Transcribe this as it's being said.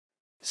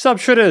Sup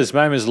Shredders,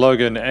 my name is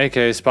Logan,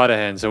 aka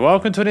Spiderhands, and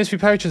welcome to an SP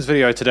Patrons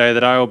video today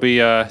that I will be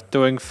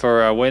doing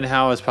for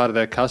Wenhao as part of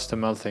their custom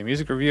monthly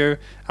music review.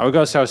 We've got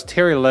ourselves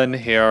Terry Lin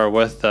here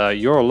with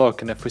Your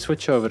Look, and if we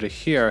switch over to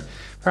here,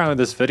 apparently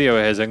this video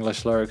has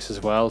English lyrics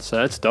as well, so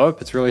that's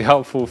dope, it's really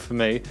helpful for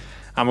me.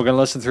 And we're going to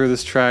listen through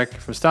this track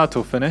from start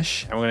to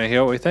finish, and we're going to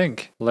hear what we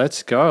think.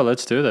 Let's go,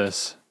 let's do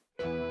this.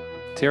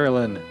 Terry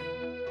Lin.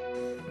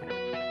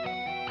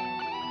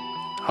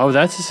 Oh,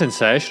 that's a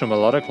sensational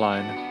melodic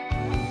line.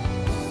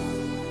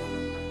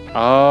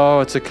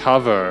 Oh, it's a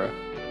cover.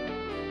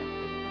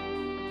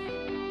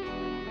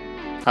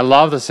 I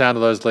love the sound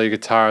of those lead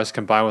guitars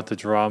combined with the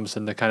drums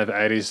and the kind of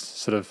 80s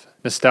sort of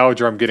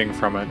nostalgia I'm getting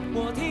from it.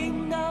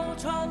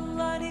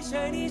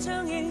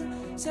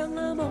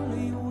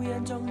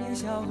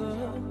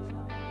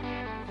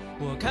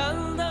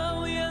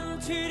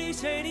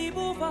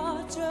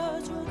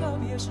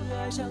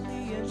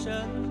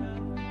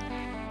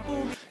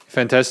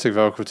 Fantastic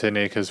vocal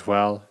technique as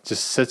well.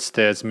 Just sits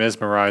there, it's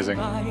mesmerizing.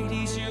 I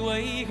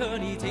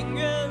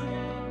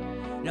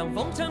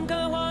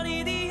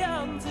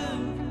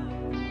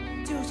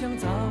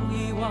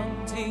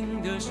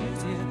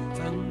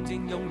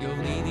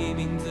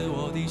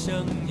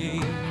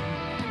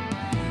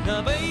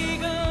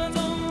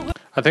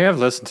think I've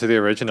listened to the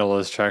original of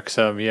this track,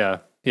 so yeah,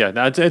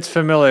 it's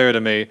familiar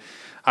to me.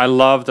 I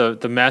love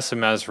the massive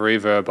amount of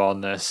reverb on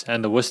this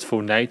and the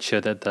wistful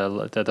nature that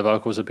the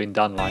vocals have been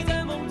done like.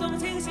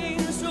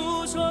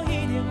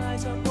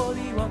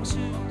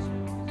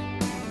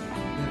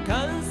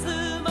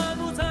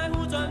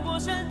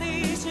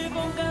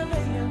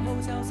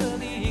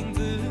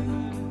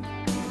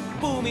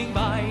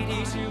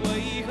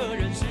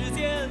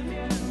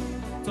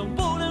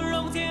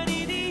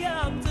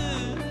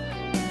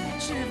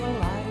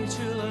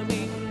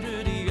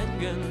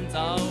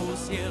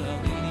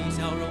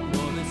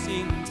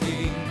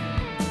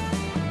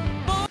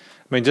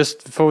 I mean,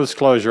 just full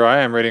disclosure,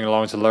 I am reading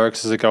along to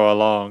lyrics as I go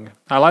along.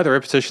 I like the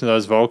repetition of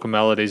those vocal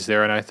melodies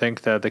there, and I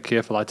think that the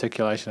careful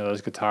articulation of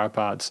those guitar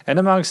parts. And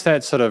amongst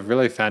that sort of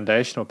really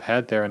foundational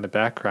pad there in the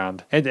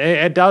background,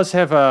 it does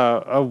have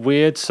a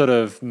weird sort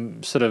of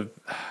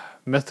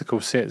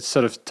mythical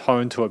sort of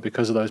tone to it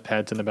because of those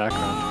pads in the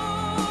background.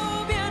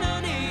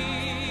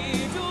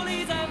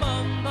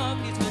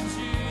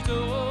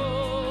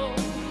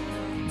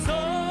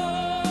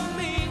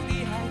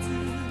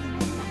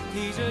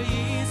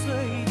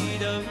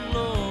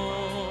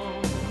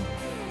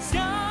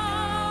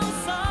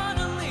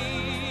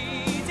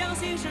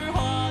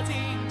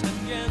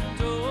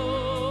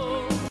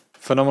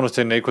 Phenomenal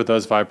technique with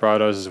those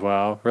vibratos as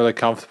well. Really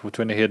comfortable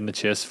between the head and the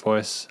chest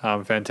voice.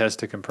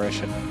 Fantastic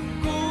impression.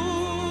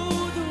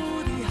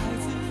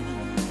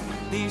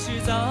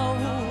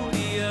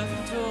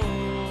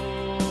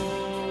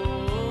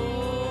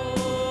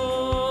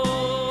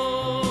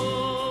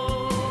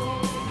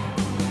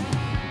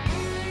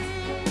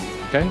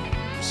 Okay,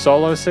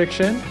 solo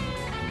section.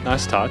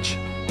 Nice touch.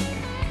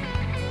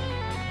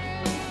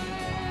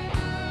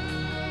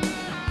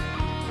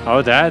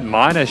 Oh, that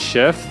minor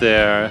shift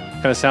there.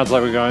 Kind of sounds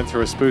like we're going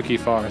through a spooky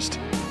forest.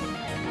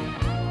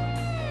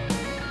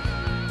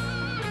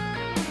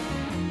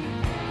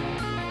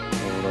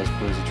 Oh, those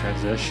bluesy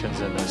transitions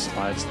and those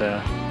slides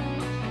there.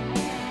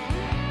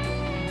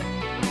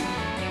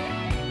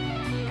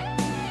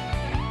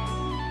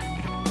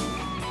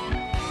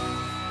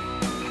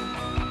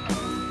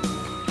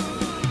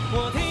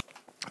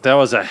 That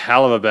was a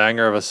hell of a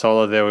banger of a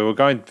solo there. We were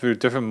going through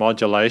different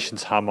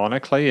modulations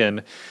harmonically,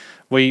 and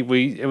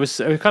it was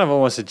kind of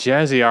almost a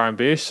jazzy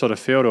R&B-ish sort of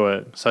feel to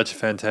it. Such a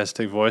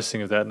fantastic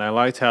voicing of that, and I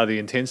liked how the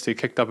intensity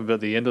kicked up a bit at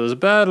the end. It was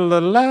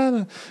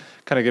kind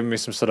of giving me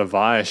some sort of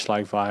Vi-ish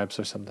like vibes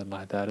or something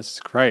like that.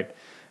 It's great,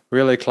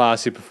 really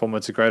classy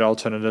performance. A great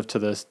alternative to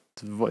this,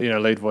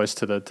 lead voice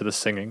to the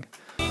singing.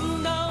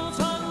 And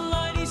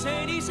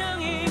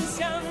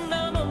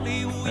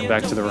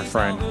back to the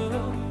refrain.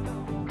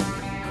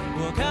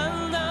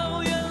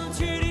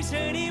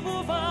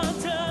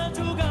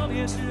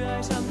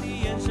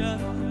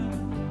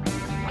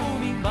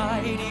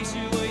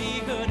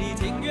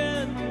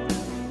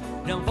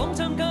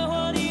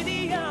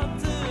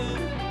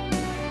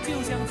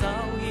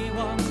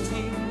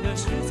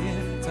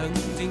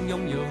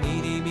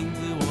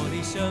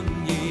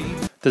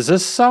 Does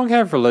this song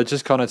have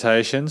religious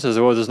connotations, as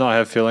well as does not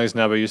have feelings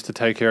never used to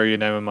take care of your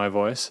name and my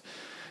voice?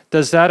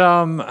 Does that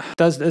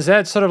is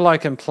that sort of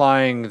like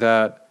implying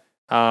that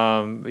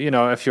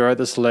if you're at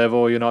this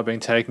level you're not being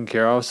taken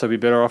care of, so be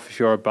better off if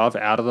you're above,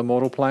 out of the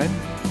mortal plane?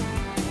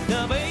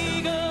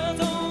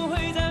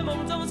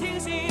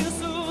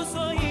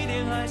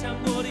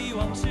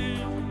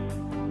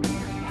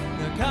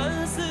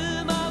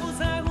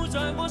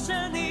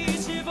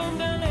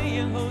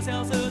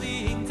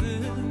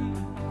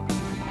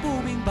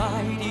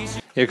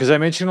 Yeah, because I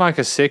mentioned like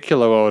a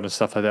secular world and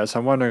stuff like that, so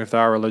I'm wondering if there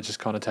are religious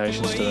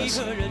connotations to this.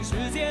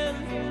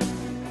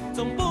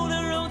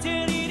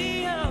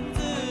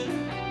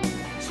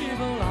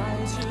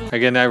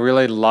 Again, that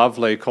really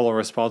lovely call and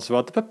response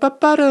about the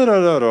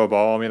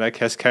I mean, that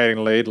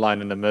cascading lead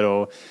line in the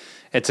middle.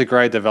 It's a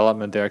great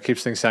development there. It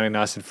keeps things sounding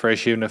nice and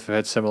fresh, even if it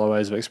had similar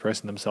ways of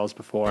expressing themselves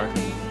before.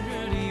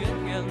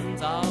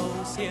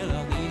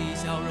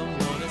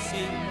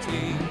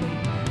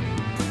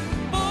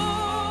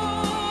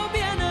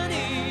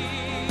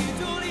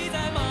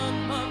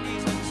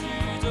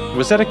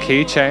 Was that a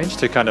key change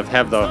to kind of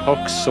have the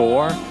hook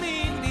soar?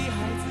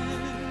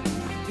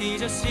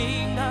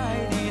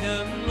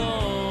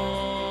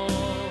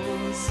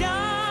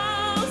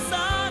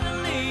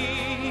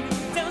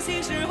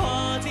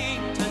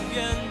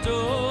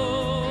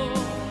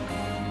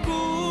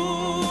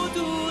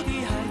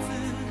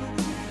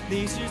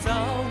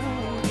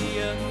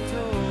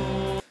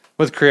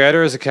 With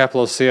creator as a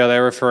capital C, are they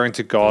referring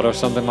to God or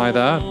something like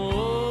that?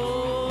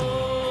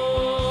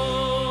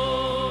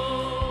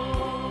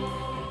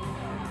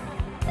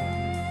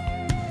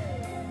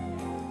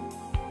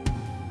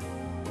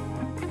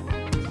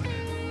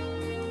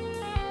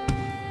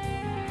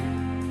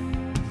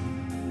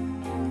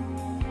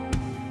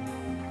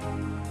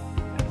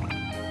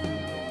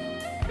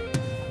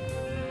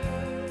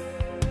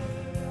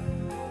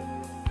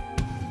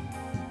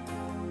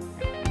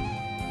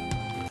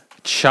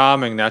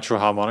 Charming natural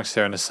harmonics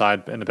there in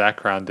the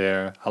background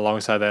there,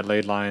 alongside that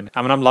lead line.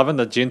 I mean, I'm loving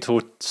the gentle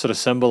sort of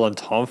cymbal and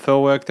tom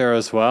fill work there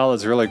as well.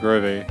 It's really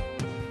groovy.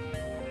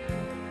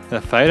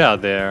 The fade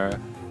out there,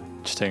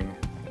 interesting.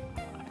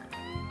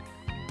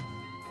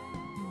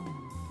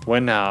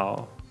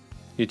 Wenhao,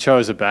 you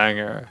chose a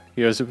banger.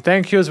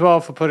 Thank you as well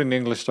for putting the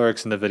English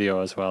lyrics in the video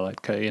as well.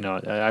 You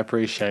know, I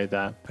appreciate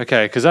that.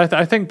 Okay, because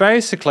I think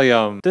basically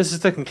this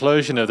is the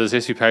conclusion of this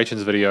SP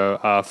Patrons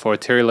video for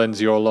Terry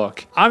Lin's Your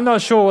Look. I'm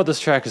not sure what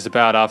this track is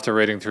about after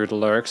reading through the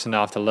lyrics and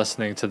after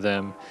listening to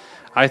them.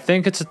 I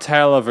think it's a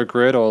tale of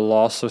regret or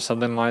loss or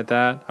something like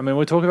that. I mean,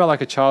 we're talking about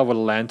like a child with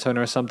a lantern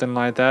or something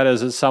like that.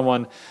 Is it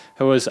someone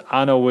who is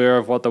unaware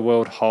of what the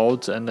world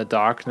holds in the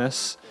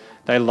darkness?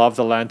 They love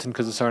the lantern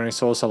because it's their only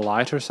source of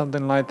light or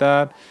something like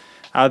that.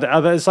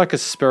 Is like a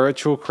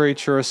spiritual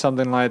creature or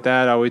something like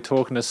that? Are we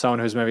talking to someone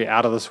who's maybe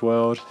out of this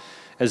world?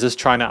 Is this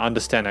trying to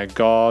understand a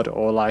god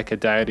or like a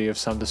deity of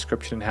some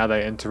description and how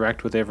they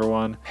interact with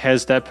everyone?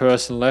 Has that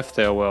person left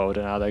their world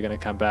and are they going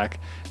to come back?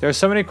 There are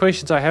so many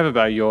questions I have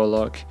about Your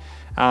Look.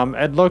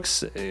 It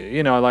looks,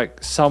 you know,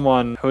 like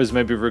someone who is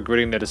maybe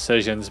regretting their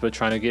decisions but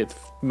trying to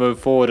move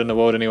forward in the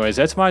world anyways.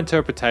 That's my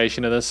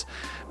interpretation of this.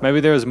 Maybe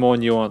there is more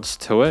nuance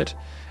to it.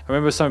 I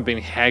remember someone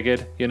being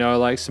haggard, you know,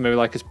 like, so maybe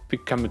like it's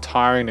become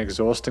tiring and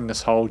exhausting,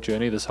 this whole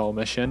journey, this whole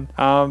mission.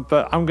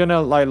 But I'm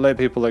gonna like let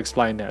people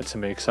explain that to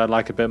me because I'd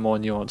like a bit more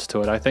nuance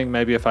to it. I think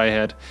maybe if I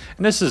had,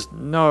 and this is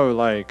no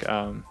like,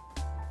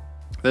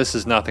 this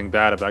is nothing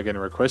bad about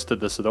getting requested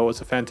this at all. It's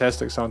a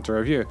fantastic song to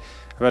review.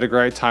 I've had a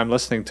great time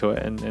listening to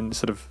it and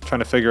sort of trying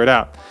to figure it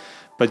out.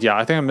 But yeah,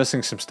 I think I'm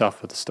missing some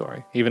stuff with the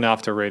story, even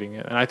after reading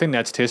it. And I think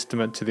that's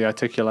testament to the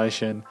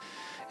articulation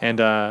and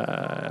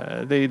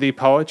the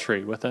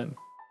poetry within.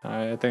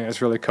 I think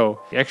that's really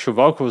cool. The actual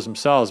vocals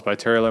themselves by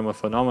Terry Lin were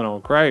phenomenal.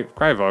 Great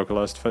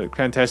vocalist,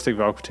 fantastic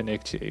vocal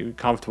technique,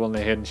 comfortable in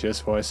their head and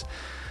chest voice.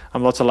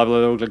 Lots of lovely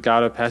little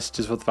legato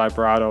passages with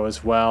vibrato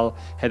as well.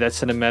 Had that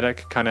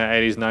cinematic kind of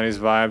 80s, 90s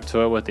vibe to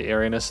it with the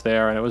airiness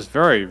there, and it was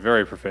very,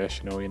 very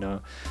professional, you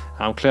know.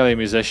 Clearly a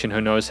musician who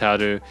knows how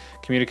to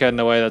communicate in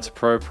a way that's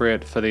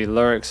appropriate for the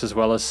lyrics as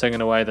well as sing in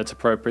a way that's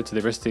appropriate to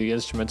the rest of the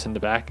instruments and the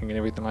backing and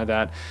everything like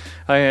that.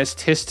 I think it's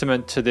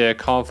testament to their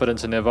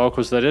confidence in their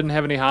vocals. They didn't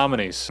have any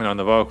harmonies, you know, in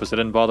the vocals. They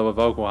didn't bother with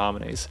vocal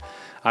harmonies.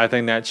 I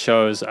think that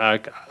shows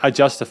a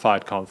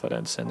justified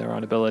confidence in their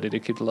own ability to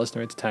keep the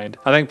listener entertained.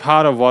 I think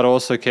part of what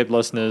also kept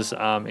listeners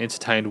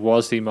entertained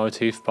was the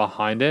motif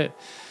behind it.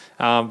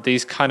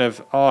 These kind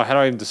of, how do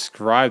I even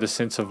describe the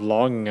sense of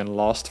longing and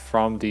lost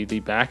from the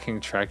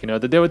backing track? You know,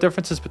 there were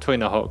differences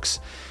between the hooks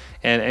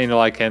and you know,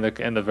 like and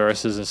the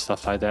verses and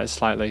stuff like that,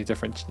 slightly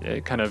different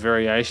kind of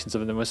variations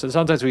of them. So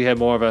sometimes we had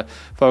more of a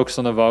focus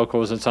on the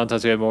vocals, and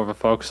sometimes we had more of a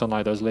focus on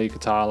like those lead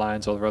guitar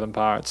lines or the rhythm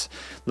parts,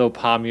 little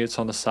palm mutes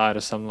on the side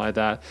or something like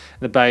that.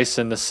 The bass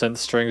and the synth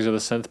strings or the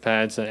synth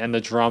pads and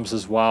the drums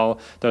as well.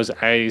 Those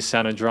 80s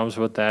sounding drums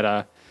with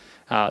that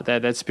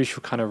that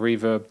special kind of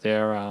reverb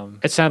there.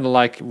 It sounded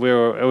like it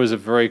was a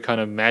very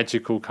kind of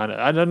magical kind of,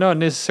 I don't know,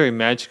 necessarily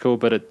magical,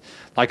 but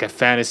like a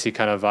fantasy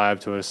kind of vibe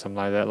to it or something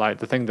like that. Like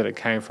the thing that it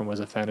came from was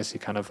a fantasy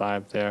kind of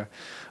vibe there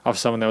of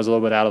someone that was a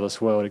little bit out of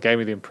this world. It gave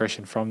me the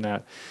impression from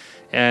that.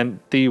 And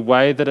the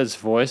way that it's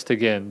voiced,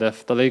 again, the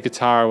lead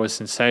guitar was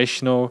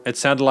sensational. It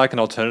sounded like an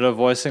alternative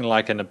voicing,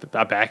 like a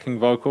backing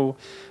vocal.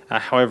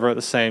 However, at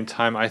the same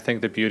time, I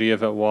think the beauty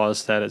of it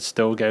was that it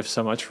still gave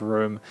so much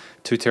room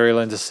to Terry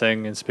Lin to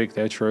sing and speak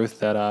their truth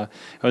that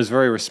it was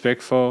very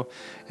respectful.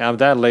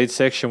 That lead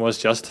section was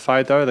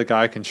justified, though. The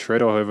guy can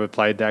shred, or whoever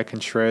played that can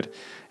shred.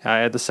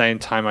 At the same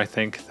time, I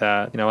think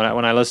that, you know,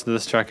 when I listen to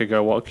this track, I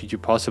go, what could you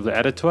possibly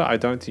add to it? I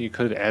don't think you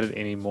could have added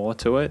any more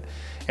to it.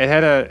 it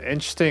had an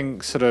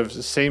interesting sort of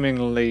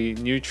seemingly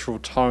neutral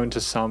tone to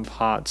some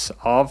parts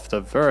of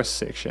the verse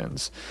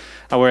sections,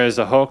 whereas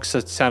the hooks,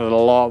 it sounded a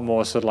lot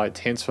more sort of like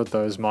tense with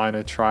those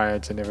minor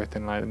triads and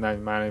everything, like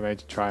minor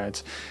major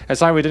triads.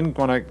 It's like we didn't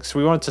want to, so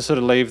we wanted to sort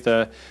of leave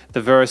the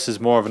verse as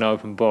more of an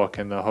open book,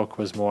 and the hook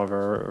was more of a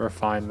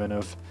refinement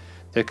of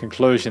the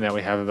conclusion that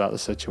we have about the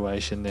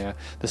situation there,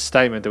 the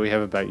statement that we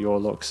have about your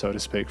look, so to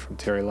speak, from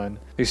Terry Lin.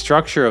 The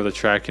structure of the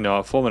track, you know,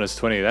 at 4 minutes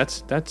 20,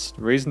 that's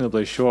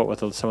reasonably short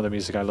with some of the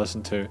music I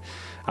listen to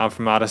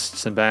from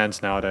artists and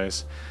bands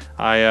nowadays.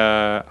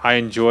 I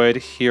enjoyed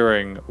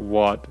hearing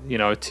what, you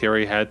know,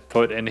 Terry had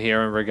put in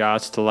here in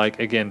regards to, like,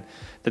 again,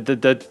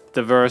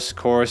 the verse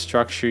chorus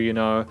structure, you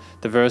know,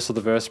 the verse or the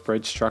verse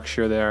bridge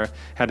structure there.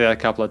 Had that a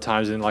couple of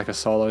times in like a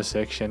solo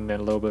section, and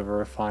a little bit of a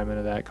refinement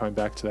of that going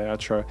back to the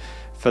outro.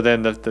 For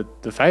then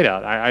the fade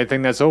out, I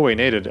think that's all we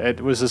needed.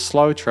 It was a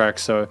slow track,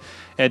 so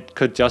it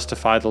could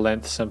justify the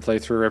length simply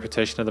through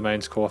repetition of the main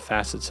core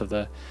facets of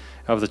the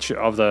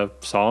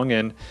song.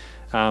 And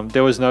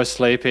there was no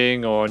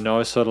sleeping or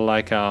no sort of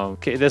like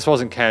this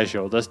wasn't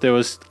casual. There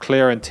was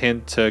clear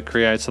intent to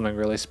create something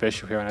really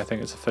special here, and I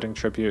think it's a fitting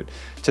tribute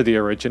to the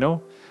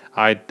original.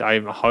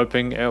 I'm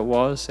hoping it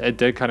was. It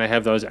did kind of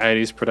have those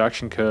 80s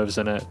production curves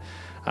in it,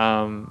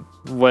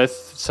 with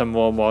some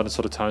more modern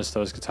sort of tones to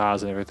those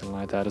guitars and everything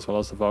like that, as well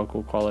as the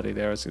vocal quality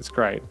there. It's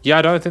great. Yeah,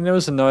 I don't think there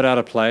was a note out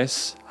of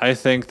place. I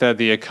think that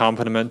the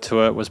accompaniment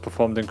to it was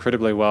performed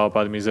incredibly well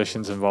by the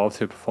musicians involved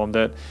who performed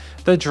it.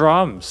 The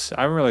drums,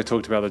 I haven't really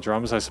talked about the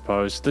drums, I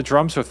suppose. The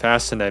drums were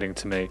fascinating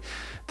to me.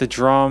 The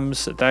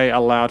drums, they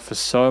allowed for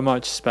so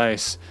much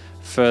space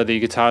for the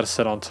guitar to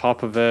sit on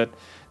top of it.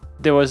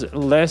 There was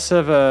less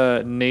of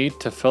a need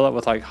to fill it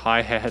with like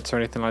hi-hats or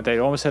anything like that. It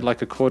almost had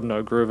like a quarter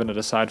note groove in it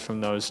aside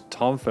from those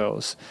tom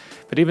fills.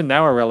 But even they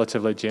were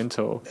relatively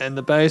gentle. And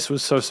the bass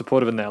was so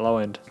supportive in that low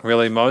end.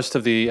 Really, most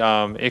of the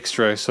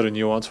extra sort of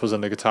nuance was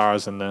in the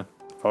guitars and the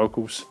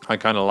vocals. I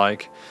kind of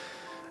like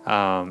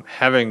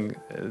having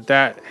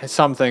that,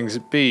 some things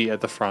be at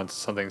the front,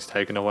 some things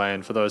taken away,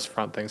 and for those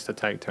front things to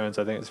take turns.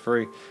 I think it's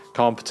very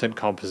competent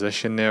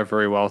composition there,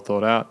 very well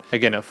thought out.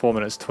 Again, at 4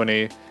 minutes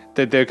 20,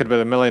 there could be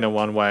a million and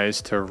one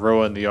ways to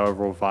ruin the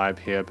overall vibe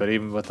here, but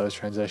even with those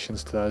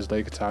transitions to those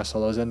lead guitar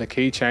solos and the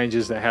key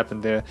changes that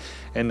happened there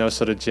in those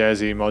sort of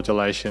jazzy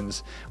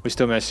modulations, we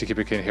still managed to keep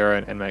it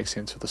coherent and make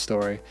sense of the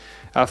story.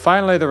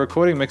 Finally, the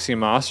recording, mixing, and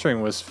mastering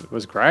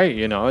was great.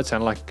 You know, it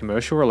sounded like a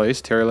commercial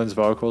release. Terry Lin's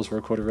vocals were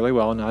recorded really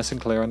well, nice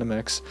and clear in the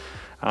mix.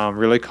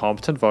 Really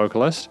competent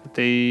vocalist.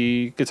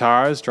 The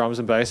guitars, drums,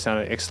 and bass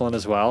sounded excellent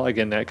as well.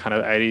 Again, that kind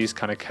of 80s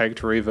kind of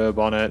caked reverb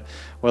on it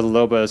with a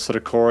little bit of sort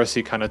of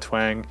chorusy kind of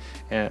twang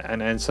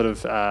and sort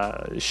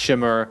of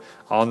shimmer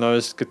on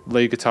those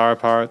lead guitar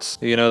parts.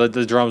 You know,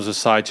 the drums were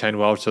sidechained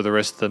well to the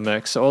rest of the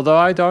mix, although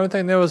I don't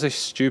think there was a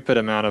stupid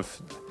amount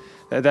of...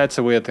 That's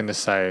a weird thing to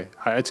say.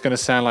 It's going to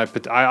sound like...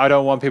 But I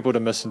don't want people to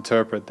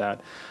misinterpret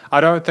that. I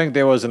don't think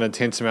there was an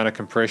intense amount of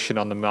compression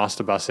on the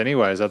master bus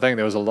anyways. I think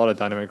there was a lot of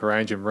dynamic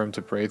range and room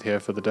to breathe here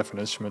for the different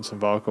instruments and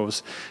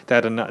vocals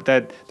that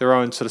their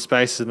own sort of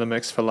spaces in the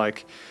mix for,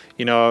 like,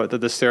 you know,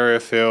 the stereo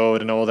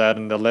field and all that,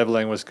 and the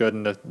leveling was good,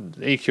 and the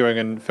EQing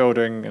and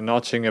filtering and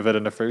notching of it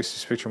and the frequency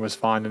spectrum was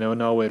fine, and there were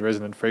no weird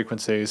resonant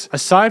frequencies.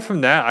 Aside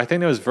from that, I think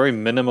there was very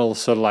minimal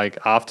sort of like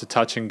after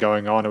touching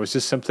going on. It was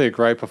just simply a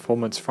great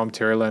performance from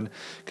Terry Lin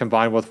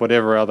combined with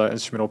whatever other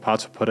instrumental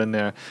parts were put in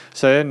there.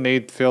 So I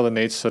didn't feel the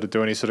need to sort of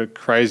do any sort of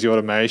crazy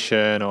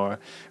automation or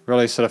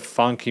really sort of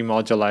funky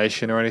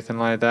modulation or anything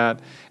like that.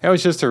 It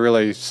was just a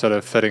really sort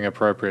of fitting,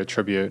 appropriate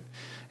tribute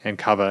and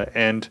cover.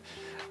 And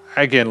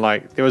again,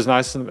 like, there's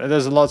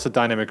lots of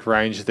dynamic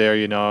range there,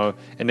 you know.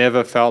 It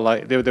never felt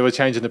like they were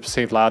changing the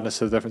perceived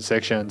loudness of the different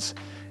sections.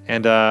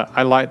 And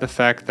I like the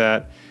fact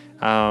that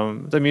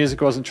the music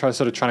wasn't trying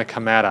to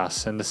come at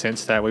us, in the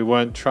sense that we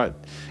weren't trying.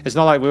 It's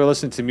not like we were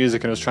listening to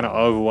music and it was trying to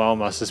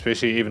overwhelm us,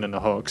 especially even in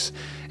the hooks.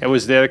 It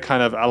was there to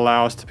kind of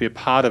allow us to be a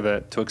part of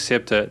it, to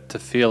accept it, to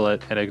feel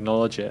it, and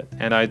acknowledge it.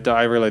 And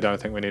I really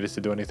don't think we needed to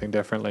do anything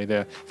differently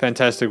there.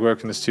 Fantastic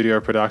work in the studio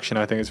production.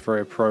 I think it's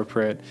very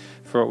appropriate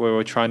for what we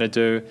were trying to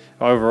do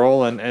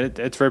overall, and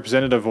it's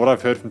representative of what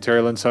I've heard from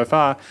Terry Lin so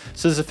far.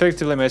 So this is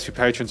effectively my SP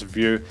Patrons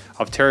review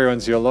of Terry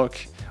Lin's Your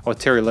Look. Or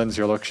Terry Lin's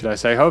Your Look, should I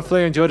say. Hopefully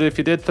you enjoyed it. If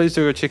you did, please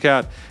do go check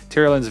out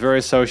Terry Lin's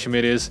various social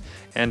medias.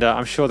 And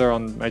I'm sure they're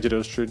on major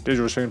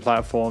digital streaming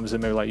platforms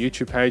and maybe like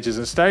YouTube pages.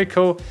 And stay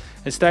cool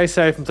and stay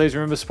safe. And please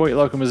remember, support your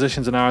local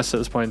musicians and artists at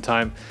this point in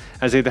time,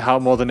 as they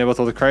help more than ever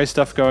with all the crazy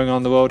stuff going on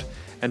in the world.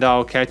 And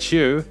I'll catch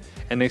you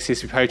in the next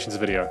SP Patrons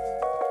video.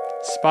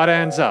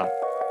 Spiderhands Out.